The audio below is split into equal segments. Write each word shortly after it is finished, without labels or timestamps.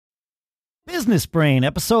Business Brain,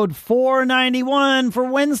 episode 491 for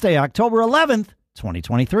Wednesday, October 11th,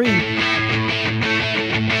 2023.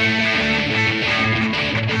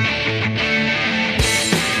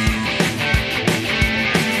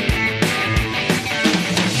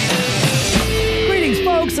 Greetings,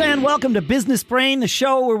 folks, and welcome to Business Brain, the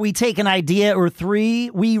show where we take an idea or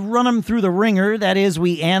three, we run them through the ringer, that is,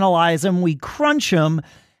 we analyze them, we crunch them,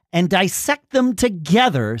 and dissect them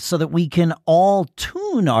together so that we can all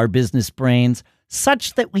tune our business brains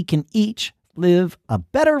such that we can each live a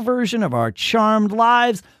better version of our charmed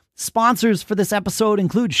lives. Sponsors for this episode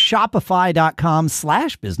include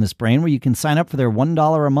Shopify.com/businessbrain, where you can sign up for their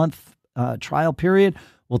 $1 a month trial period.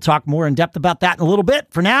 We'll talk more in depth about that in a little bit.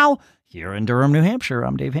 For now, here in Durham, New Hampshire,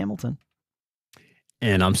 I'm Dave Hamilton.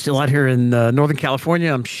 And I'm still out here in Northern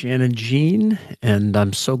California. I'm Shannon Jean, and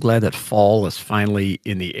I'm so glad that fall is finally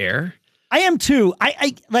in the air. I am too.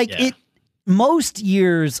 I like it. Most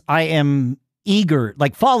years I am eager.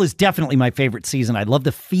 Like fall is definitely my favorite season. I love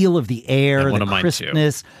the feel of the air, the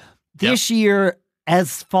crispness. This year,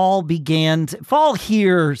 as fall began, fall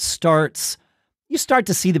here starts. You start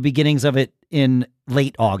to see the beginnings of it in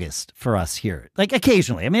late August for us here. Like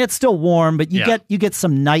occasionally. I mean, it's still warm, but you get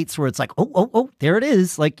some nights where it's like, oh, there it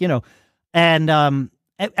is. Like, you know, and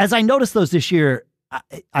as I noticed those this year,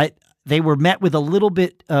 they were met with a little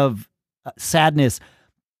bit of sadness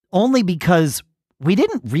only because we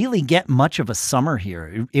didn't really get much of a summer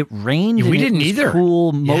here. It rained. We didn't either.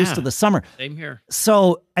 Cool most of the summer. Same here.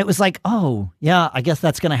 So it was like, oh yeah, I guess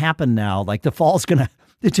that's going to happen now. Like the fall's going to,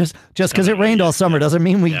 just because it rained all summer doesn't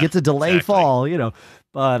mean we get to delay fall, you know.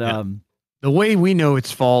 But the way we know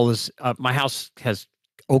it's fall is my house has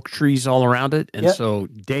oak trees all around it, and so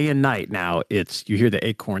day and night now you hear the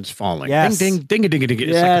acorns falling. Yes. Ding ding ding ding ding.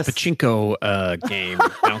 It's like a pachinko game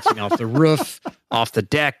bouncing off the roof, off the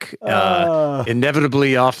deck,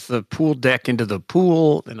 inevitably off the pool deck into the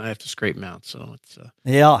pool, and I have to scrape them out. So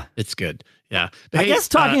it's good. Yeah. But I guess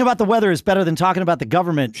talking about the weather is better than talking about the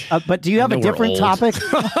government. But do you have a different topic?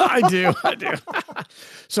 I do.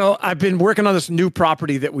 So I've been working on this new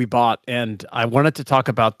property that we bought, and I wanted to talk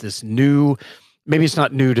about this new, maybe it's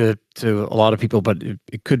not new to a lot of people, but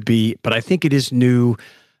it could be, but I think it is new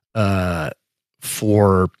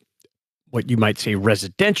for what you might say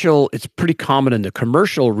residential. It's pretty common in the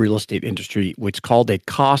commercial real estate industry, which is called a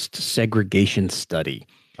cost segregation study.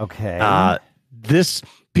 Okay. This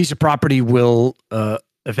piece of property will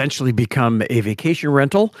eventually become a vacation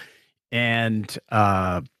rental. And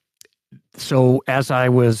so as I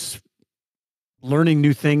was learning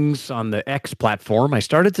new things on the X platform, I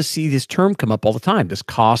started to see this term come up all the time, this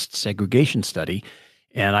cost segregation study.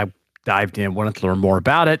 And I dived in, wanted to learn more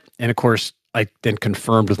about it. And of course, I then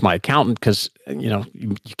confirmed with my accountant because, you know,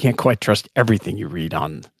 you can't quite trust everything you read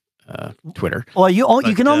on Twitter. Well,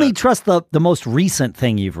 you can only trust the most recent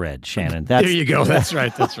thing you've read, Shannon. There you go. That's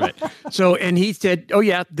right. So, and he said, oh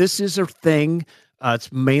yeah, this is a thing.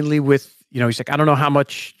 It's mainly with, you know, he's like, I don't know how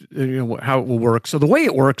much, you know, how it will work. So the way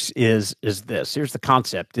it works is this. Here's the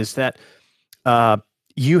concept: is that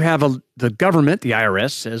you have the government, the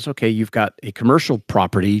IRS says, okay, you've got a commercial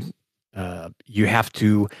property. You have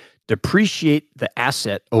to depreciate the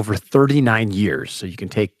asset over 39 years. So you can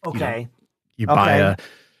take, you buy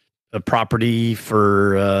a property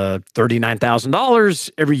for $39,000.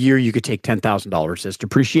 Every year you could take $10,000 as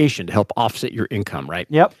depreciation to help offset your income, right?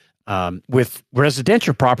 Yep. With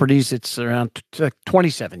residential properties, it's around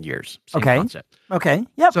 27 years. Same concept. Okay.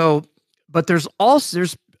 Yep. So, but there's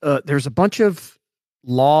a bunch of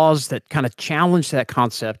laws that kind of challenge that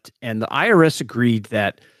concept, and the IRS agreed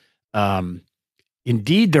that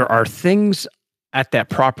indeed there are things at that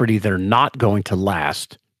property that are not going to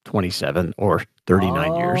last 27 or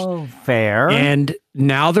 39 years. Oh, fair. And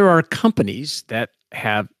now there are companies that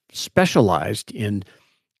have specialized in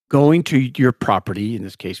going to your property. In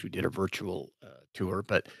this case, we did a virtual tour,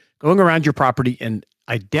 but going around your property and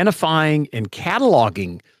identifying and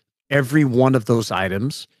cataloging every one of those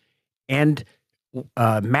items and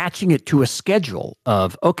matching it to a schedule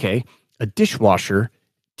of, okay, a dishwasher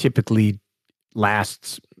typically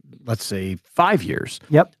lasts, let's say, 5 years.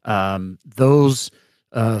 Yep. Those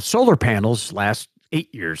solar panels last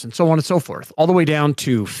 8 years, and so on and so forth, all the way down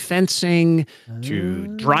to fencing, to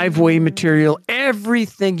driveway material,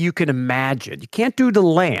 everything you can imagine. You can't do the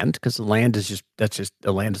land because the land is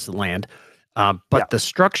the land is the land. But the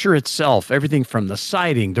structure itself, everything from the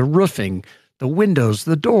siding, the roofing, the windows,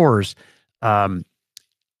 the doors, and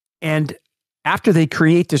after they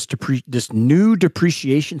create this new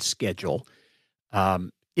depreciation schedule,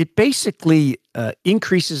 it basically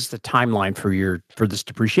increases the timeline for this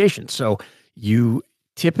depreciation. So you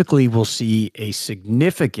typically will see a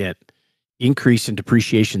significant increase in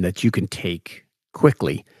depreciation that you can take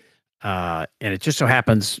quickly. And it just so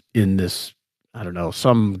happens in this, I don't know,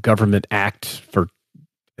 some government act for,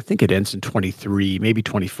 I think it ends in 23, maybe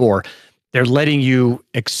 24. They're letting you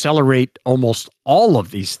accelerate almost all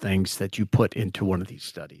of these things that you put into one of these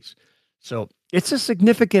studies. So it's a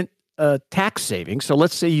significant tax saving. So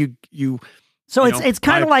let's say it's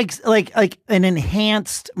kind of like an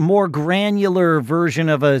enhanced, more granular version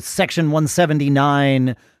of a Section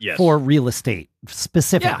 179 for real estate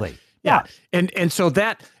specifically. Yeah. And so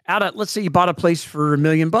that let's say you bought a place for $1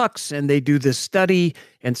 million and they do this study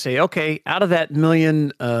and say, okay, out of that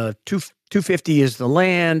million, 250 is the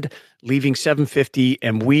land, leaving 750.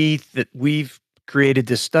 And we've created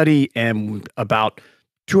this study, and about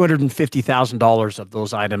 $250,000 of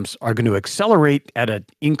those items are going to accelerate at an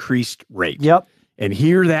increased rate. Yep. And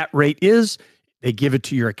here that rate is, they give it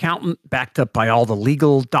to your accountant, backed up by all the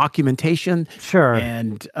legal documentation. Sure.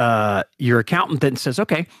 And your accountant then says,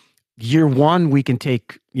 okay, year one, we can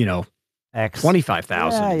take, X.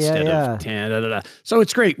 25,000 instead of 10. So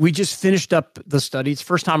it's great. We just finished up the study. It's the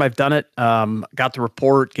first time I've done it. Got the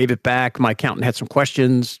report, gave it back. My accountant had some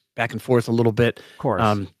questions, back and forth a little bit. Of course.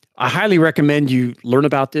 I highly recommend you learn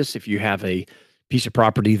about this if you have a piece of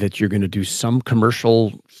property that you're going to do some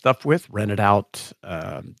commercial stuff with, rent it out,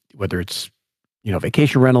 whether it's,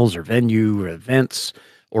 vacation rentals or venue or events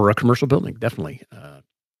or a commercial building. Definitely.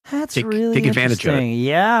 That's take really advantage of it.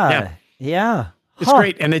 Yeah. It's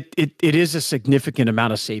great. And it is a significant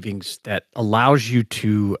amount of savings that allows you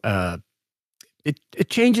to, it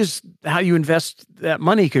changes how you invest that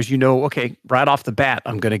money, because okay, right off the bat,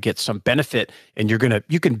 I'm going to get some benefit, and you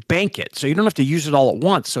can bank it. So you don't have to use it all at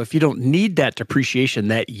once. So if you don't need that depreciation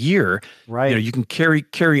that year, right, you can carry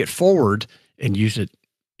it forward and use it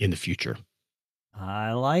in the future.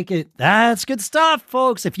 I like it. That's good stuff,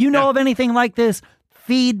 folks. If you know of anything like this,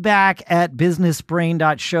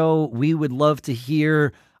 feedback@businessbrain.show. We would love to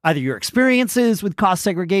hear either your experiences with cost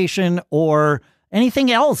segregation or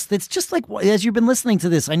anything else that's just like, as you've been listening to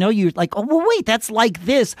this, I know you're like, oh, well, wait, that's like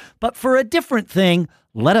this, but for a different thing.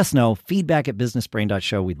 Let us know.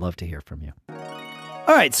 Feedback@businessbrain.show. We'd love to hear from you.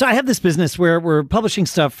 All right, so I have this business where we're publishing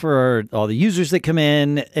stuff for all the users that come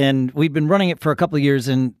in, and we've been running it for a couple of years.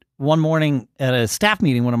 And one morning at a staff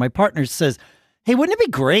meeting, one of my partners says, hey, wouldn't it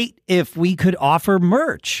be great if we could offer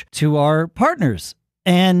merch to our partners?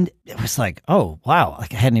 And it was like, oh, wow.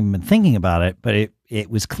 Like, I hadn't even been thinking about it, but it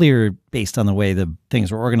was clear based on the way the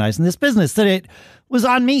things were organized in this business that it was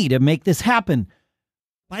on me to make this happen.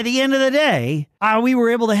 By the end of the day, we were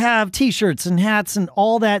able to have t-shirts and hats and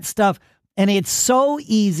all that stuff. And it's so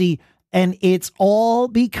easy. And it's all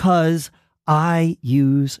because I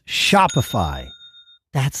use Shopify.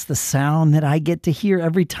 That's the sound that I get to hear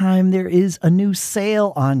every time there is a new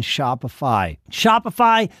sale on Shopify.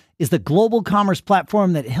 Shopify is the global commerce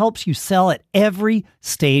platform that helps you sell at every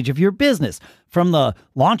stage of your business. From the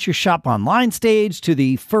launch your shop online stage to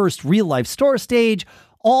the first real life store stage,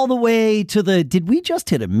 all the way to the did we just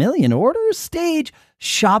hit 1 million orders stage.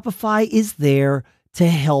 Shopify is there to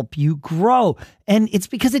help you grow. And it's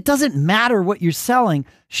because it doesn't matter what you're selling.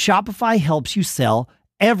 Shopify helps you sell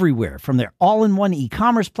everywhere, from their all-in-one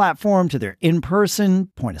e-commerce platform to their in-person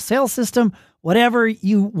point-of-sale system. Whatever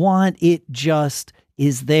you want, it just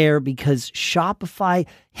is there, because Shopify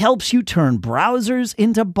helps you turn browsers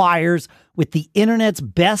into buyers with the internet's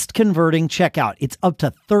best converting checkout. It's up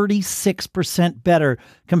to 36% better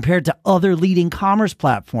compared to other leading commerce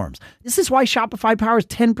platforms. This is why Shopify powers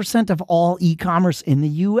 10% of all e-commerce in the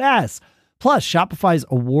US. Plus, Shopify's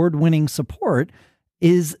award-winning support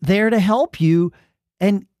is there to help you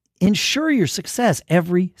and ensure your success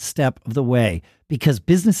every step of the way, because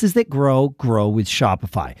businesses that grow with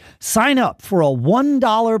Shopify. Sign up for a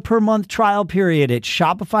 $1 per month trial period at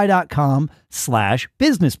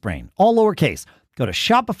shopify.com/businessbrain, all lowercase. Go to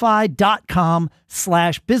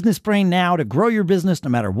shopify.com/businessbrain now to grow your business no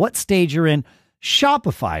matter what stage you're in.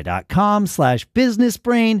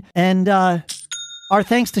 Shopify.com/businessbrain. And our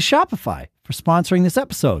thanks to Shopify for sponsoring this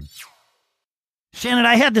episode. Shannon,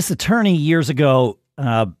 I had this attorney years ago.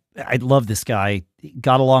 I love this guy.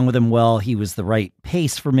 Got along with him well. He was the right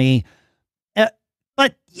pace for me. But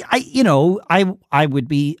I'm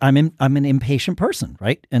an impatient person,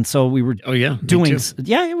 right? And so we were we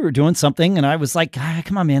were doing something, and I was like,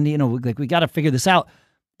 come on, man, we got to figure this out.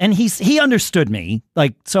 And he understood me,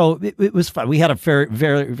 so it was fun. We had a very,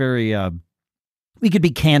 very, very we could be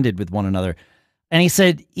candid with one another. And he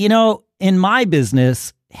said, in my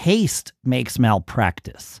business, haste makes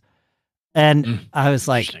malpractice. And I was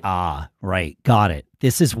like, right, got it.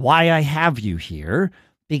 This is why I have you here,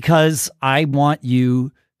 because I want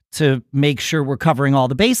you to make sure we're covering all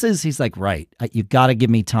the bases. He's like, right, you got to give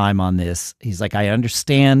me time on this. He's like, I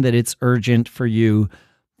understand that it's urgent for you.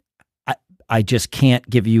 I just can't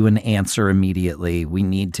give you an answer immediately. We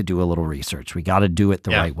need to do a little research. We got to do it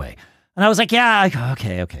the right way. And I was like, yeah,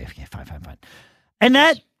 okay, fine. And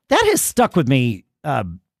that has stuck with me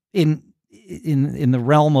in the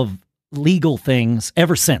realm of legal things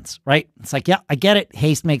ever since, right? It's like, yeah, I get it.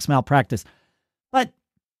 Haste makes malpractice. But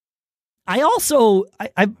I also,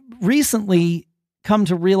 I've recently come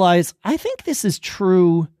to realize, I think this is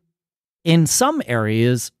true in some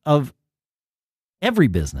areas of every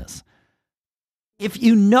business. If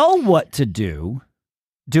you know what to do,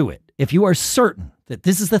 do it. If you are certain that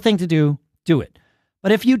this is the thing to do, do it.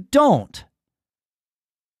 But if you don't,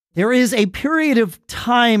 there is a period of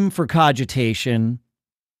time for cogitation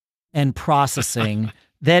and processing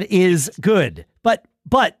that is good.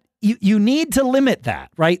 But you need to limit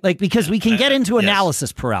that, right? Like, because we can get into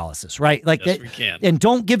analysis paralysis, right? Like, we can. And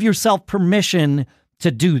don't give yourself permission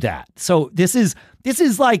to do that. So this is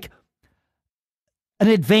like an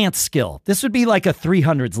advanced skill. This would be like a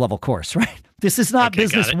 300s level course, right? This is not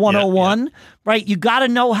business 101, right? You got to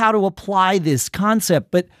know how to apply this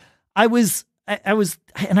concept. But I was,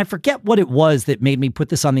 and I forget what it was that made me put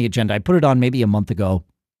this on the agenda. I put it on maybe a month ago,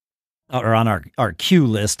 or on our queue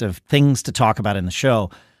list of things to talk about in the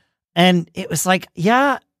show. And it was like,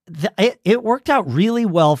 it worked out really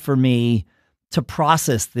well for me to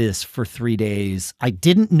process this for 3 days. I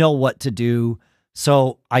didn't know what to do.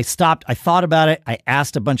 So I stopped. I thought about it. I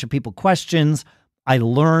asked a bunch of people questions. I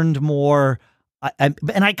learned more, and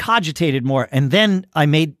I cogitated more. And then I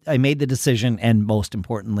made the decision, and most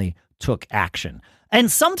importantly, took action. And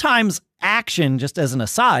sometimes action, just as an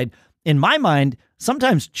aside, in my mind,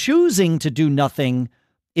 sometimes choosing to do nothing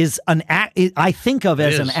is I think of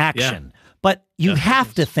as an action. But you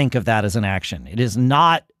have to think of that as an action. It is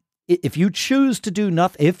not. If you choose to do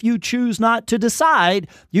nothing, if you choose not to decide,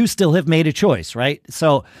 you still have made a choice, right?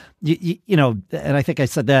 So, you know, and I think I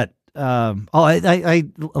said that. I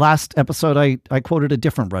last episode I quoted a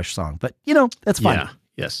different Rush song, but you know that's fine. Yeah.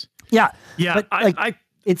 Yes. Yeah. Yeah. But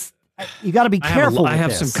you got to be careful. I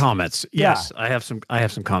have some comments. Yes, I have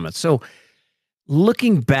some comments. So,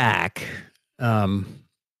 looking back,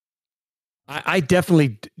 I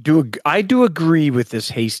definitely do. I do agree with this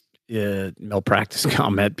haste malpractice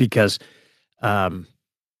comment because, but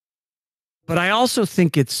I also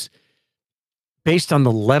think it's based on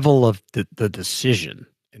the level of the decision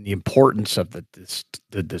and the importance of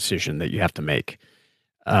the decision that you have to make.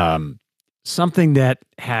 Something that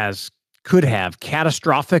could have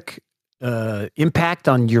catastrophic impact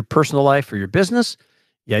on your personal life or your business.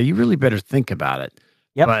 Yeah, you really better think about it.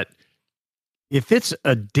 Yep. But if it's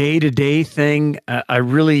a day-to-day thing, I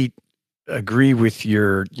really agree with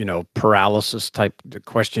your, paralysis type. The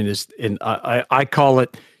question is, and I call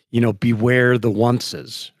it, beware the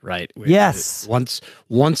onces, right? Yes.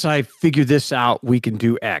 Once I figure this out, we can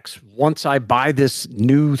do X. Once I buy this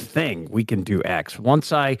new thing, we can do X.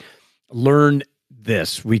 Once I learn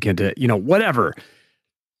this, we can do, whatever.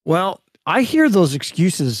 Well, I hear those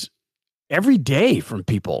excuses every day from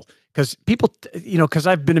people because because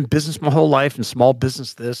I've been in business my whole life and small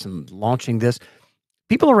business this and launching this.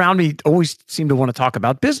 People around me always seem to want to talk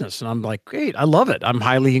about business. And I'm like, great, I love it. I'm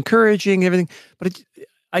highly encouraging everything. But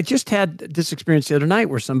I just had this experience the other night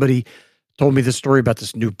where somebody told me this story about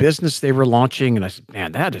this new business they were launching. And I said,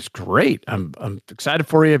 man, that is great. I'm excited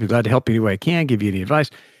for you. I'd be glad to help you any way I can, give you any advice.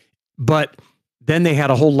 But then they had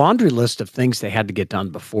a whole laundry list of things they had to get done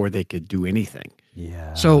before they could do anything.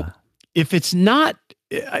 Yeah. So if it's not,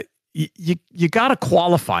 you got to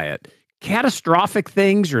qualify it. Catastrophic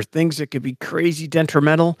things or things that could be crazy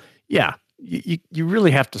detrimental. Yeah. You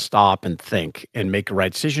really have to stop and think and make a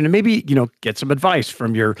right decision and maybe, get some advice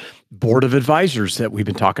from your board of advisors that we've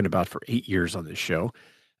been talking about for 8 years on this show.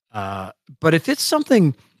 But if it's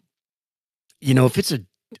something, if it's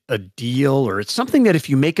a deal or it's something that if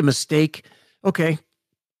you make a mistake, okay,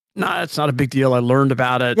 it's not a big deal. I learned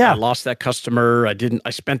about it. Yeah. I lost that customer. I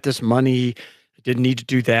spent this money. I didn't need to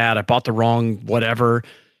do that. I bought the wrong whatever.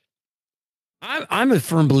 I'm a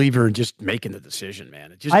firm believer in just making the decision,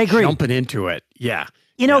 man. Just I agree. Jumping into it. Yeah.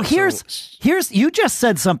 Here's you just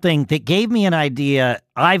said something that gave me an idea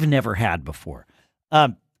I've never had before.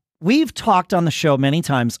 We've talked on the show many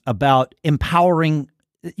times about empowering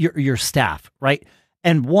your staff, right?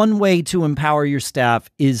 And one way to empower your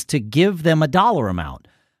staff is to give them a dollar amount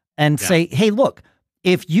and say, hey, look,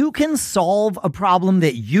 if you can solve a problem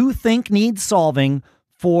that you think needs solving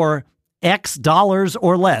for X dollars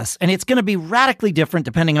or less, and it's going to be radically different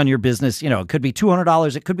depending on your business. It could be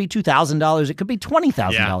 $200, it could be $2,000, it could be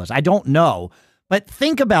 $20,000. I don't know. But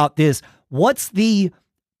think about this. What's the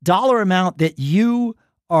dollar amount that you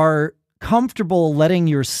are comfortable letting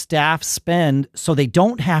your staff spend so they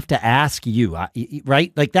don't have to ask you,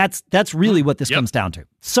 right? Like that's really what this comes down to.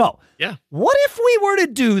 So what if we were to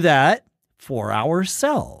do that for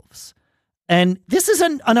ourselves? And this is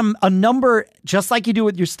a number, just like you do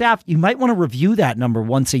with your staff. You might want to review that number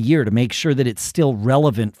once a year to make sure that it's still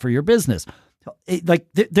relevant for your business.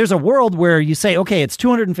 There's a world where you say, okay, it's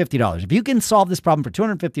 $250. If you can solve this problem for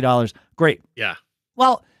 $250, great. Yeah.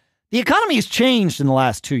 Well, the economy has changed in the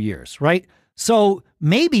last 2 years, right? So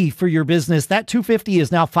maybe for your business, that $250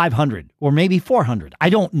 is now $500 or maybe $400. I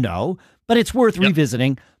don't know, but it's worth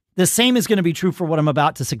revisiting. The same is going to be true for what I'm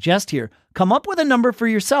about to suggest here. Come up with a number for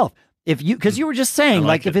yourself. Because you were just saying,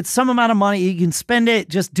 if it's some amount of money, you can spend it,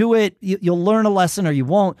 just do it. You'll learn a lesson or you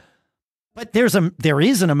won't. But there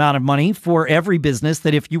is an amount of money for every business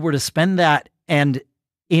that if you were to spend that and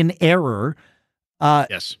in error,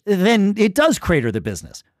 then it does crater the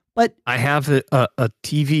business. But I have a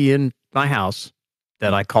TV in my house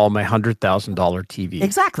that I call my $100,000 TV.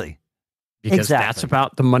 Exactly. Because that's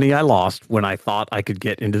about the money I lost when I thought I could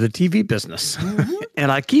get into the TV business.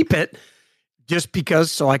 And I keep it just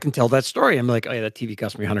because so I can tell that story. I'm like, oh yeah, that TV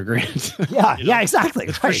cost me $100,000. Yeah, yeah, exactly.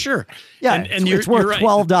 Right. For sure. Yeah, and it's worth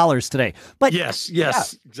 $12 today. But yes,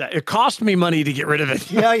 exactly. It cost me money to get rid of it.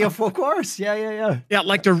 Yeah, of course. Yeah. Yeah,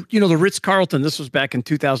 like the Ritz-Carlton, this was back in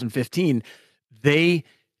 2015. They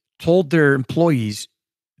told their employees,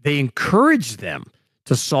 they encouraged them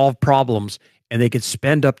to solve problems, and they could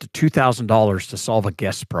spend up to $2,000 to solve a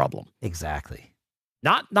guest problem. Exactly.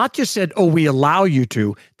 Not just said, oh, we allow you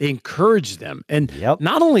to. They encourage them. And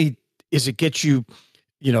not only is it get you,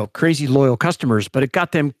 crazy loyal customers, but it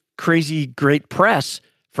got them crazy great press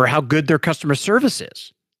for how good their customer service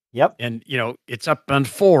is. Yep. And, it's up on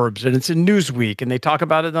Forbes and it's in Newsweek and they talk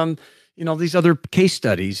about it on, these other case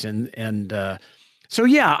studies. So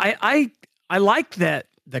yeah, I like that.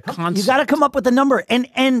 The concept. You got to come up with a number and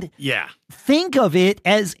think of it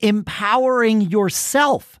as empowering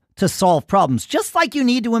yourself to solve problems. Just like you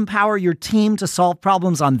need to empower your team to solve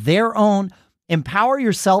problems on their own, empower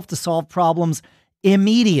yourself to solve problems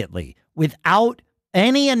immediately without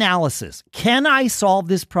any analysis. Can I solve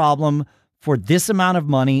this problem for this amount of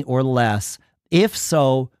money or less? If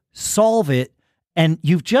so, solve it. And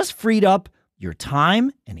you've just freed up your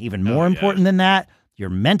time and even more important than that, your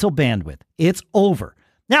mental bandwidth. It's over.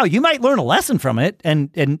 Now, you might learn a lesson from it, and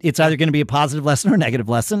it's either going to be a positive lesson or a negative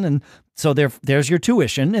lesson, and so there's your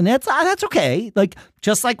tuition, and that's okay,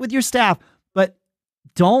 just like with your staff. But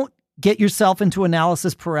don't get yourself into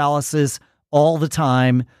analysis paralysis all the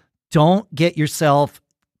time. Don't get yourself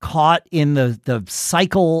caught in the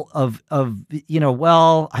cycle of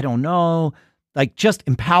I don't know. Just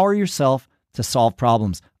empower yourself to solve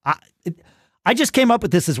problems. I just came up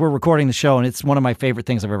with this as we're recording the show, and it's one of my favorite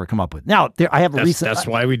things I've ever come up with. Now, I have that's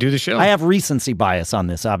why we do the show. I have recency bias on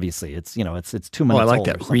this. Obviously, it's 2 minutes. I like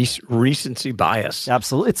that recency bias.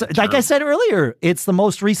 Absolutely, it's like I said earlier. It's the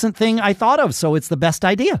most recent thing I thought of, so it's the best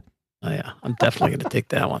idea. Oh yeah, I'm definitely going to take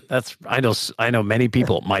that one. I know many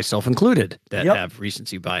people, myself included, that have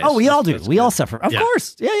recency bias. Oh, we all do. We all suffer. Of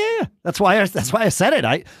course. Yeah. That's why I said it.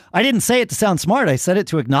 I didn't say it to sound smart. I said it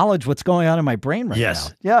to acknowledge what's going on in my brain right now.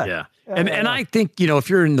 Yeah. And I think, if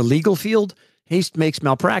you're in the legal field, haste makes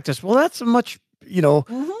malpractice. Well, that's a much,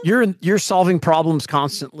 you're solving problems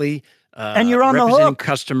constantly. And you're on the hook.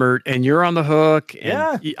 Customer, and you're on the hook.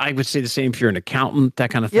 And I would say the same if you're an accountant, that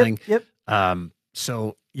kind of thing. Yep.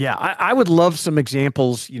 So yeah, I would love some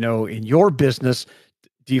examples, in your business.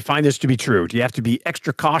 Do you find this to be true? Do you have to be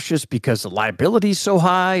extra cautious because the liability is so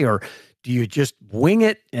high, or do you just wing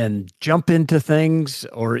it and jump into things?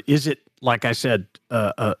 Or is it, like I said,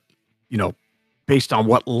 based on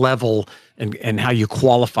what level and how you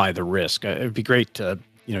qualify the risk? It'd be great to,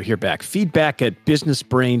 hear back. Feedback at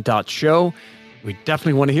businessbrain.show. We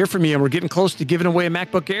definitely want to hear from you, and we're getting close to giving away a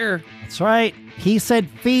MacBook Air. That's right. He said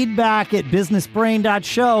feedback at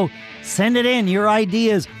businessbrain.show. Send it in, your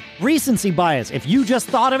ideas. Recency bias. If you just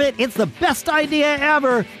thought of it, it's the best idea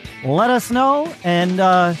ever. Let us know, and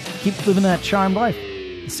keep living that charmed life.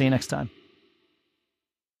 See you next time.